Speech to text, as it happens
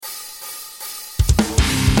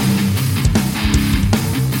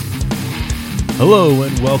Hello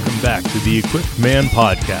and welcome back to the Equipped Man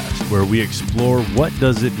Podcast, where we explore what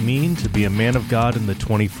does it mean to be a man of God in the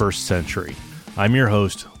 21st century. I'm your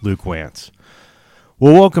host, Luke Wantz.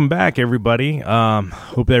 Well, welcome back, everybody.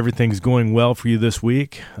 Hope everything's going well for you this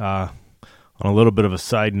week. On a little bit of a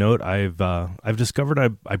side note, I've discovered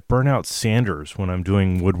I burn out sanders when I'm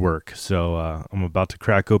doing woodwork, so I'm about to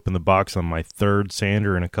crack open the box on my third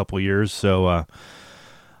sander in a couple years, so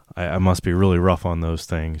I must be really rough on those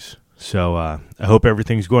things. So I hope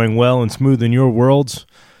everything's going well and smooth in your worlds.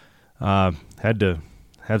 Had to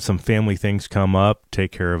have some family things come up,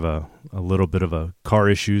 take care of a little bit of a car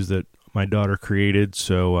issues that my daughter created.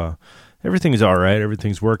 So everything's all right.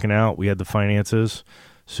 Everything's working out. We had the finances.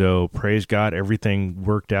 So praise God, everything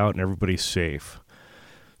worked out and everybody's safe.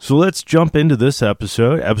 So let's jump into this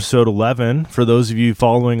episode 11. For those of you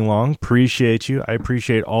following along, appreciate you. I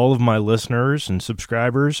appreciate all of my listeners and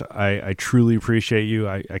subscribers. I truly appreciate you.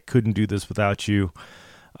 I couldn't do this without you.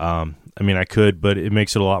 I could, but it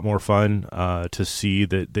makes it a lot more fun to see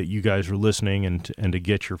that you guys are listening and to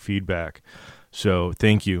get your feedback. So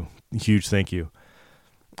thank you. Huge thank you.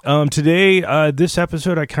 Today, this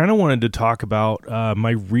episode, I kind of wanted to talk about my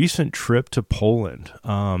recent trip to Poland.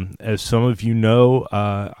 As some of you know,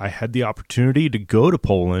 I had the opportunity to go to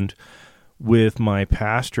Poland with my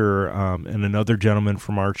pastor and another gentleman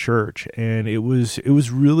from our church, and it was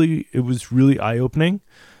really eye-opening.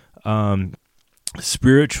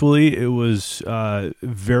 Spiritually, it was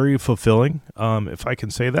very fulfilling, if I can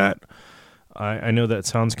say that. I know that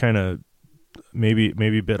sounds kind of maybe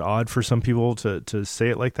a bit odd for some people to say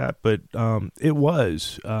it like that, but it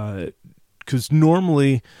was, because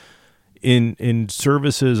normally in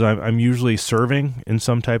services, I'm usually serving in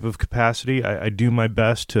some type of capacity. I do my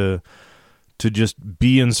best to just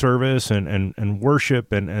be in service and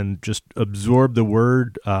worship and just absorb the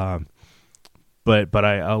word. But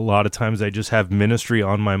a lot of times I just have ministry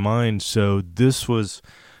on my mind. So this was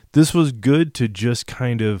good to just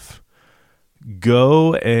kind of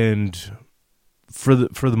go, and for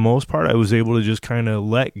the most part, I was able to just kind of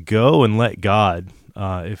let go and let God,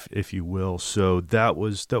 if you will. So that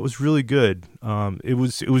was really good. It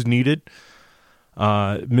was needed.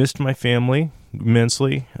 Missed my family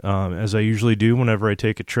immensely, as I usually do whenever I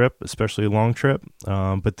take a trip, especially a long trip.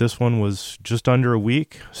 But this one was just under a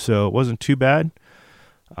week, so it wasn't too bad.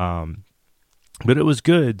 But it was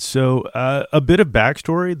good. So a bit of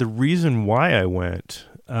backstory: the reason why I went.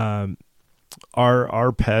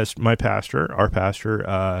 Our pastor,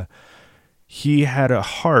 he had a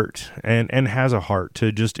heart and has a heart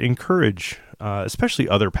to just encourage, especially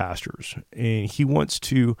other pastors. And he wants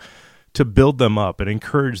to build them up and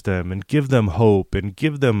encourage them and give them hope and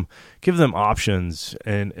give them options,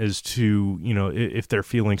 and as to, if they're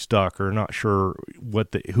feeling stuck or not sure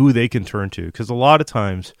who they can turn to. Because a lot of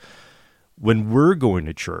times when we're going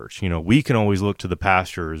to church, we can always look to the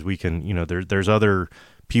pastors. We can, there's other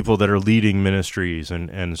people that are leading ministries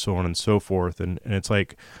and so on and so forth. And it's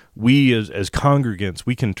like we as congregants,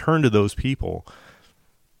 we can turn to those people.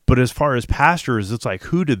 But as far as pastors, it's like,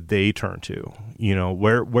 who did they turn to?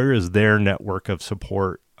 Where is their network of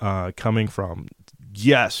support coming from?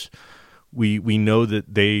 Yes, we know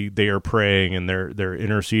that they are praying and they're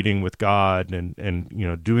interceding with God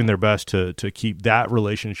and doing their best to keep that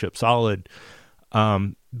relationship solid.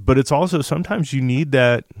 But it's also sometimes you need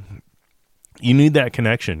that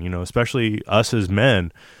connection, especially us as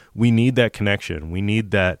men. We need that connection. We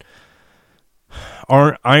need that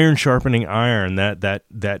iron sharpening iron,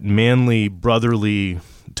 that manly, brotherly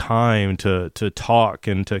time to talk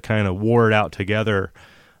and to kind of war it out together.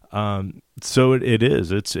 So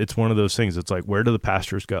it's one of those things. It's like, where do the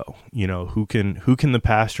pastors go? Who can the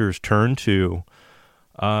pastors turn to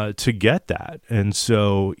get that? And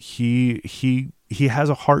so he has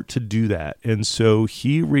a heart to do that. And so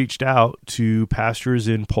he reached out to pastors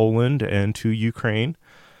in Poland and to Ukraine,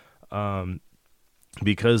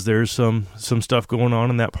 because there's some stuff going on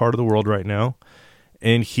in that part of the world right now.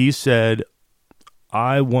 And he said,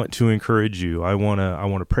 I want to encourage you. I want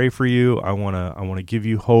to pray for you. I want to give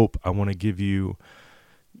you hope. I want to give you,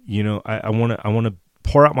 I want to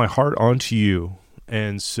pour out my heart onto you.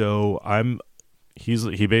 And so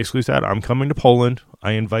he basically said, I'm coming to Poland.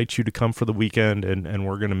 I invite you to come for the weekend, and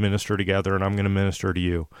we're going to minister together, and I'm going to minister to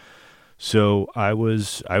you. So I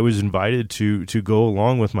was invited to go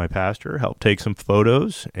along with my pastor, help take some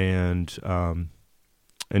photos, and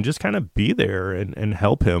just kind of be there and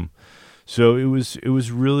help him. So it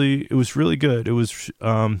was really good. It was,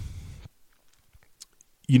 I've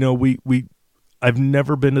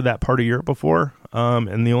never been to that part of Europe before.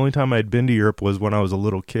 And the only time I'd been to Europe was when I was a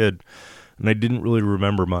little kid, and I didn't really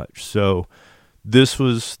remember much. So this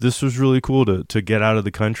was really cool to get out of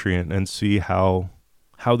the country and see how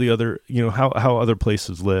the other, how other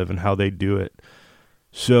places live and how they do it.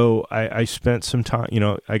 So I spent some time,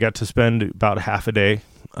 I got to spend about half a day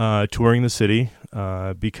touring the city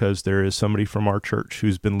because there is somebody from our church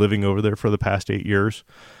who's been living over there for the past 8 years.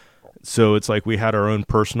 So it's like we had our own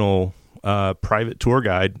personal private tour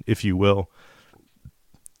guide, if you will.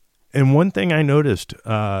 And one thing I noticed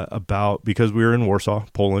because we were in Warsaw,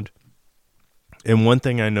 Poland, and one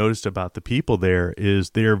thing I noticed about the people there is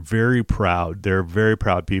they're very proud. They're very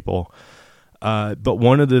proud people. But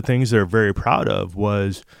one of the things they're very proud of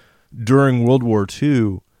was during World War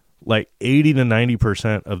II, like 80 to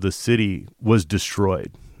 90% of the city was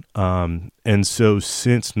destroyed. And so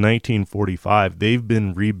since 1945, they've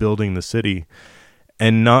been rebuilding the city,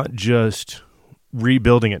 and not just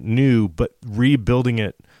rebuilding it new, but rebuilding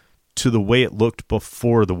it to the way it looked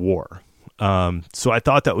before the war. So I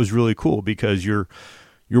thought that was really cool because you're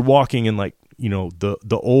walking in like,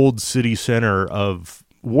 the old city center of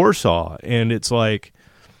Warsaw, and it's like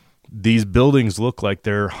these buildings look like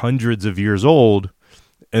they're hundreds of years old,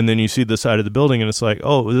 and then you see the side of the building and it's like,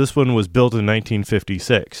 oh, this one was built in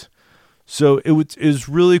 1956. So it is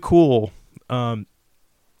really cool,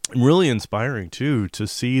 really inspiring too, to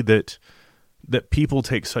see that people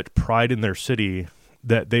take such pride in their city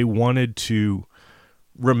that they wanted to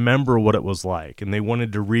remember what it was like, and they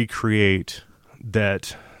wanted to recreate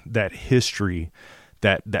that history,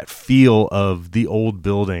 that feel of the old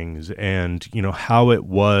buildings, and how it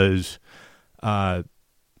was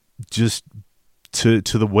just to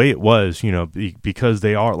the way it was, because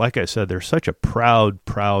they are, like I said, they're such a proud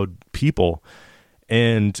people.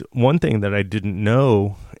 And one thing that I didn't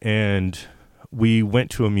know, and we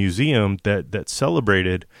went to a museum that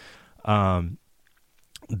celebrated,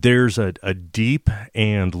 there's a deep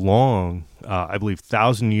and long, I believe,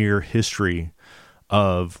 1,000-year history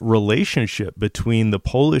of relationship between the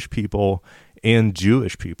Polish people and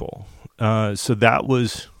Jewish people. So that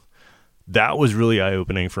was really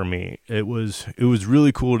eye-opening for me. It was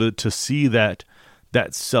really cool to see that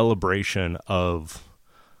celebration of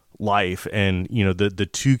life, and the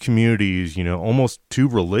two communities, almost two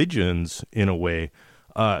religions in a way,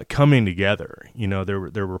 coming together.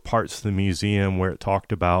 There were parts of the museum where it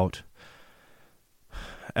talked about,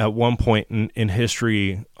 at one point in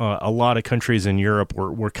history, a lot of countries in Europe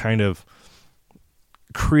were kind of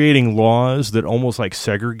creating laws that almost like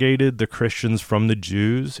segregated the Christians from the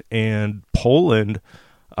Jews, and Poland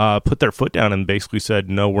put their foot down and basically said,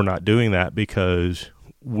 no, we're not doing that, because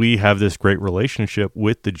we have this great relationship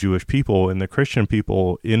with the Jewish people and the Christian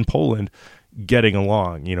people in Poland getting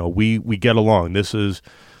along. We get along. This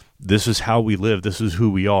is how we live. This is who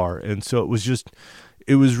we are. And so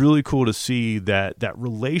it was really cool to see that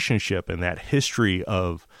relationship and that history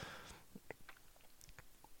of,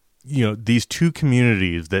 these two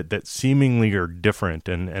communities that seemingly are different,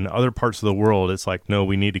 and other parts of the world, it's like, no,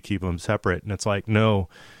 we need to keep them separate. And it's like, no,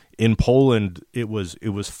 in Poland, it was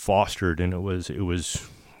fostered, and it was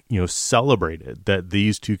celebrated that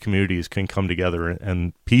these two communities can come together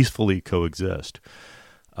and peacefully coexist.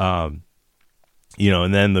 And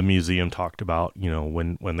then the museum talked about,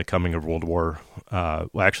 when the coming of World War,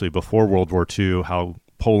 actually before World War II, how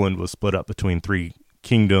Poland was split up between three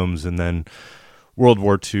kingdoms, and then World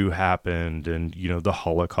War II happened, and, the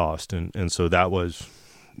Holocaust. And so that was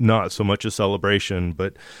not so much a celebration,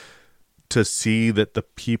 but to see that the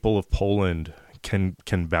people of Poland can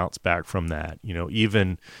bounce back from that,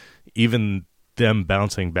 even them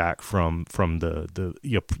bouncing back from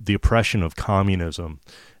the oppression of communism,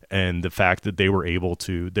 and the fact that they were able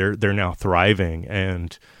to, they're now thriving,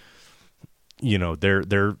 and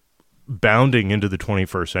they're bounding into the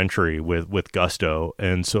 21st century with gusto.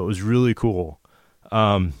 And so it was really cool.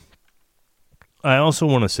 I also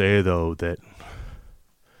want to say, though, that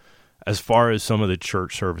as far as some of the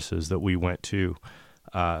church services that we went to,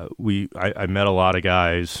 I met a lot of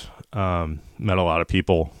guys, met a lot of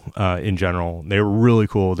people in general. They were really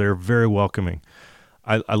cool. They were very welcoming.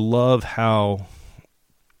 I love how,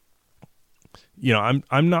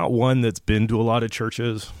 I'm not one that's been to a lot of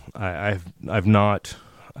churches. I've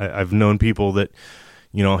known people that,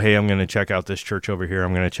 hey, I'm going to check out this church over here.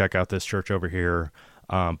 I'm going to check out this church over here.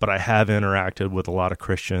 But I have interacted with a lot of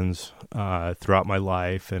Christians throughout my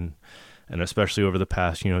life, and especially over the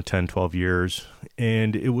past, 10, 12 years.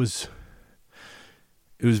 And it was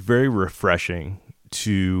very refreshing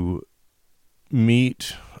to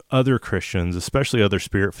meet other Christians, especially other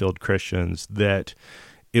Spirit-filled Christians, that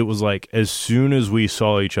it was like, as soon as we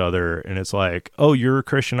saw each other, and it's like, oh, you're a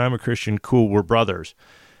Christian, I'm a Christian, cool, we're brothers.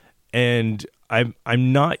 And I'm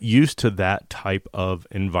not used to that type of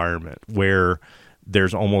environment where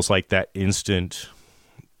there's almost like that instant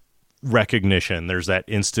recognition. There's that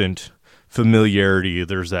instant familiarity.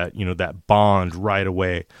 There's that, that bond right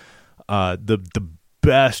away. The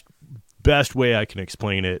best way I can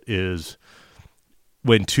explain it is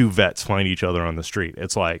when two vets find each other on the street.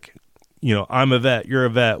 It's like, I'm a vet, you're a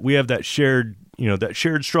vet. We have that shared, that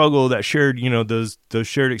shared struggle, that shared, those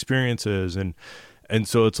shared experiences. And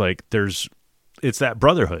so it's like, it's that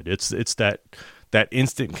brotherhood. It's that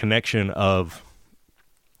instant connection of,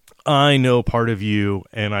 I know part of you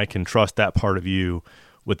and I can trust that part of you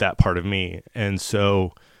with that part of me. And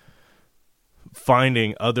so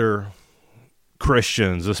finding other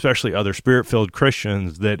Christians, especially other spirit-filled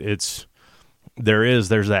Christians, that there's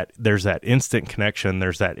that instant connection.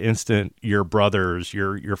 There's that instant, your brothers,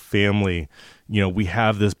 your family, we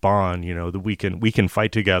have this bond, that we can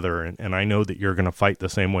fight together. And I know that you're going to fight the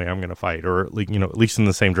same way I'm going to fight, or at least in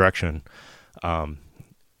the same direction.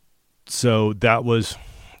 So that was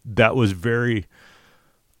very,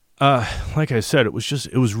 like I said, it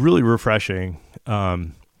was really refreshing.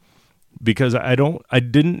 Because I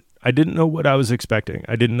didn't know what I was expecting.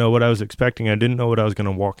 I didn't know what I was expecting. I didn't know what I was going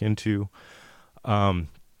to walk into. To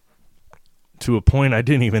a point, I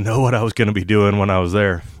didn't even know what I was going to be doing when I was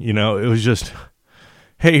there. It was just,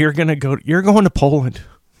 hey, you're going to Poland,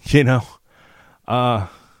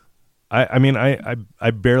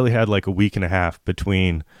 I barely had like a week and a half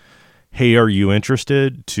between, hey, are you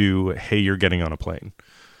interested, to, hey, you're getting on a plane.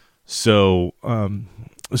 So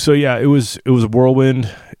yeah, it was a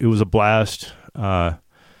whirlwind. It was a blast.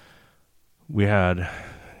 We had,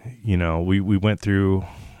 we went through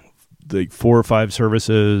the 4 or 5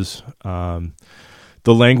 services. The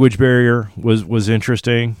language barrier was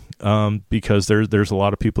interesting, because there's a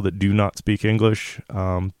lot of people that do not speak English.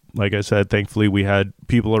 Like I said, thankfully we had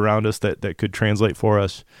people around us that could translate for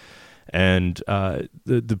us. And,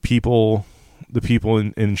 the people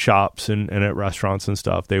in shops and at restaurants and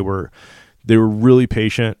stuff, they were really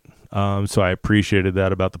patient. So I appreciated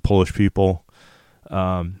that about the Polish people.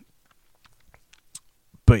 But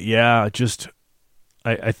yeah, just,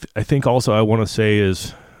 I think also I want to say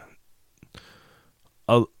is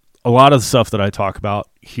a lot of the stuff that I talk about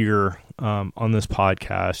here, on this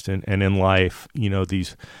podcast and in life,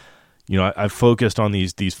 I've focused on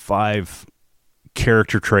these 5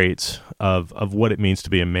 character traits of what it means to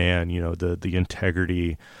be a man, the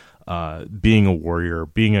integrity, being a warrior,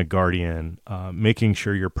 being a guardian, making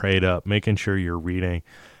sure you're prayed up, making sure you're reading.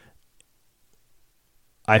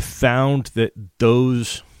 I found that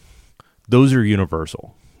those are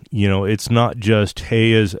universal. It's not just,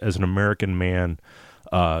 hey, as an American man,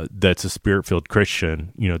 that's a spirit-filled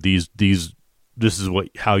Christian, this is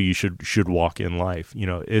how you should walk in life.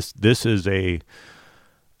 This is a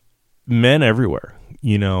men everywhere,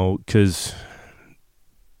 because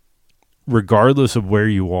regardless of where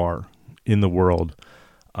you are in the world,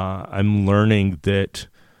 I'm learning that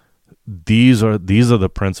these are the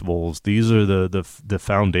principles. These are the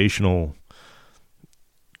foundational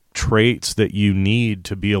traits that you need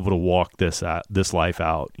to be able to walk this life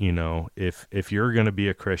out. If you're going to be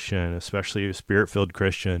a Christian, especially a spirit-filled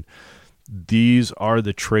Christian, these are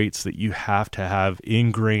the traits that you have to have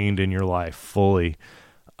ingrained in your life fully,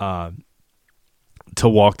 to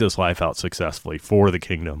walk this life out successfully for the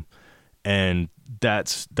kingdom. And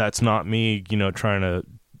that's not me, trying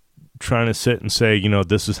to sit and say,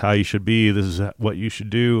 this is how you should be, this is what you should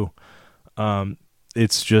do.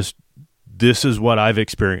 It's just, this is what I've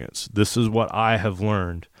experienced. This is what I have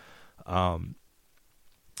learned.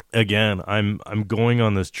 Again, I'm going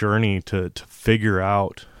on this journey to figure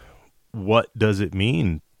out, what does it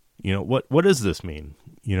mean? What does this mean?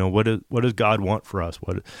 What does God want for us?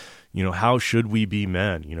 How should we be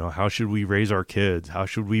men? How should we raise our kids? How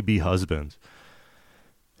should we be husbands?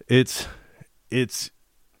 It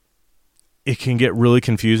can get really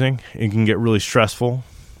confusing. It can get really stressful.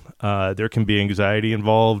 There can be anxiety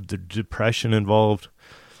involved, depression involved.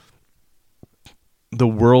 The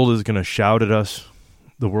world is going to shout at us.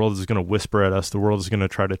 The world is going to whisper at us. The world is going to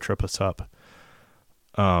try to trip us up.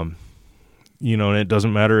 And it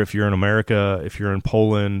doesn't matter if you're in America, if you're in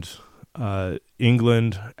Poland,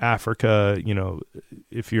 England, Africa,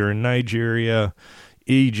 if you're in Nigeria,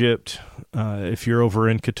 Egypt, if you're over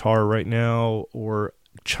in Qatar right now, or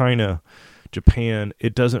China, Japan,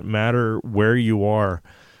 it doesn't matter where you are.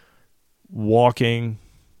 Walking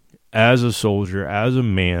as a soldier, as a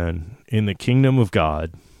man in the kingdom of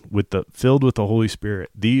God, filled with the Holy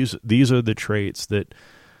Spirit, these are the traits that,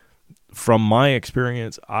 from my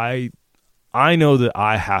experience, I know that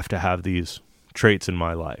I have to have these traits in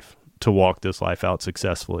my life to walk this life out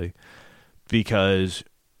successfully. because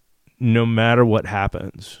no matter what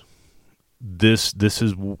happens, this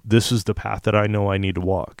is the path that I know I need to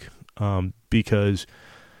walk, because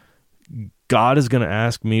God is going to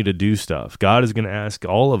ask me to do stuff. God is going to ask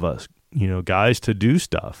all of us, guys, to do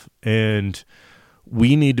stuff, and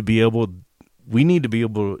we need to be able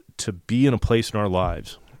to be in a place in our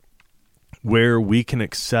lives where we can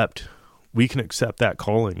accept that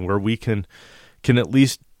calling, where we can at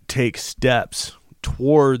least take steps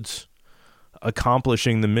towards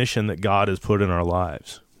accomplishing the mission that God has put in our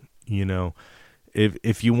lives.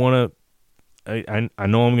 If you want to, I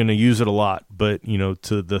know I'm going to use it a lot, but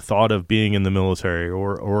to the thought of being in the military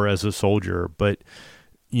or as a soldier, but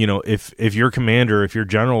if your commander, if your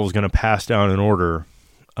general is going to pass down an order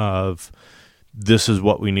of, this is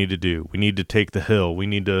what we need to do. We need to take the hill. We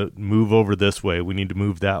need to move over this way. We need to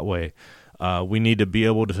move that way. We need to be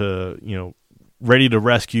able to, ready to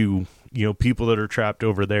rescue, people that are trapped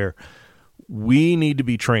over there. We need to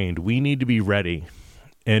be trained. We need to be ready.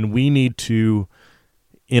 And we need to,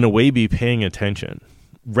 in a way, be paying attention,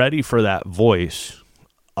 ready for that voice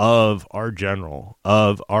of our general,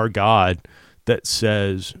 of our God that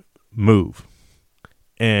says, move.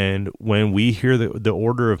 And when we hear the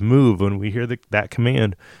order of move, when we hear that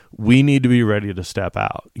command, we need to be ready to step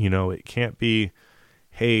out. It can't be,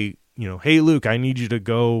 hey, Luke, I need you to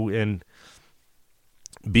go and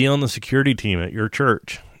be on the security team at your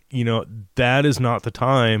church. That is not the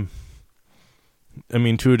time. I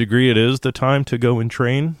mean, to a degree, it is the time to go and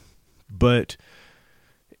train. But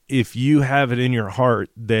if you have it in your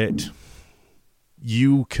heart that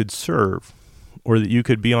you could serve, or that you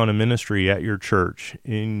could be on a ministry at your church,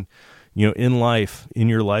 in life, in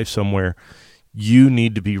your life somewhere, you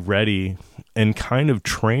need to be ready and kind of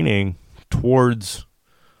training towards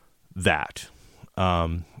that.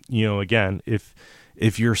 Again,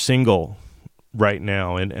 if you're single right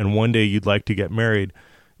now and one day you'd like to get married,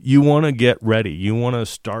 you want to get ready. You want to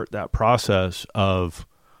start that process of,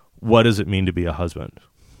 what does it mean to be a husband?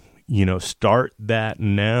 Start that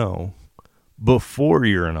now, before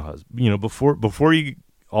you're in a husband, before you,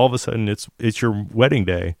 all of a sudden it's your wedding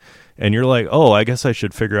day and you're like, oh, I guess I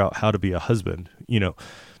should figure out how to be a husband.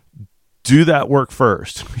 Do that work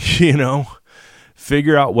first,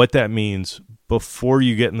 figure out what that means before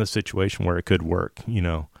you get in the situation where it could work,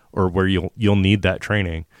 or where you'll need that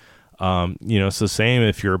training. It's the same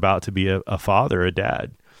if you're about to be a father, a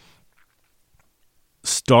dad.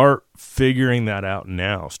 Start figuring that out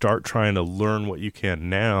now. Start trying to learn what you can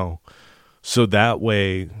now. So that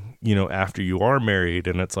way, after you are married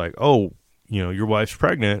and it's like, oh, your wife's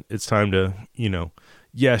pregnant, it's time to,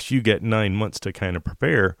 yes, you get 9 months to kind of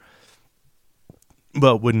prepare,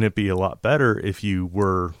 but wouldn't it be a lot better if you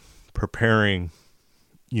were preparing,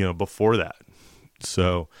 before that?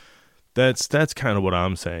 So that's kind of what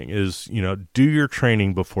I'm saying is, do your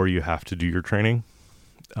training before you have to do your training.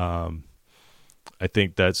 I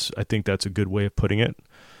think that's a good way of putting it.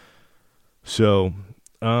 So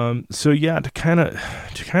yeah, to kind of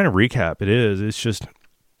recap, it's just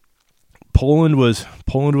Poland was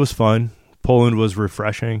fun. Poland was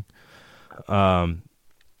refreshing. Like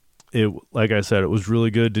I said, it was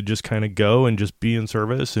really good to just kind of go and just be in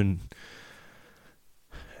service and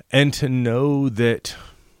to know that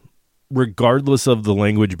regardless of the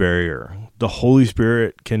language barrier, the Holy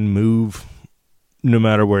Spirit can move no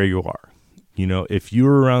matter where you are. If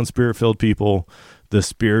you're around Spirit-filled people, the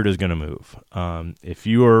Spirit is going to move. If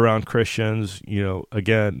you are around Christians,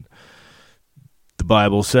 again, the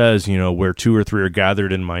Bible says, where 2 or 3 are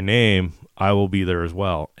gathered in my name, I will be there as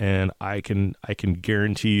well. And I can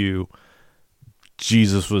guarantee you,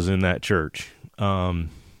 Jesus was in that church.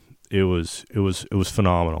 It was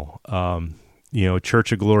phenomenal.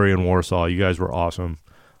 Church of Glory in Warsaw, you guys were awesome.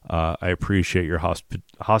 I appreciate your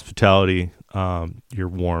hospitality, your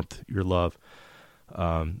warmth, your love.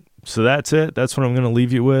 So that's it. That's what I'm going to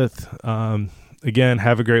leave you with. Again,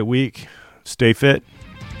 have a great week. Stay fit.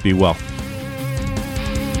 Be well.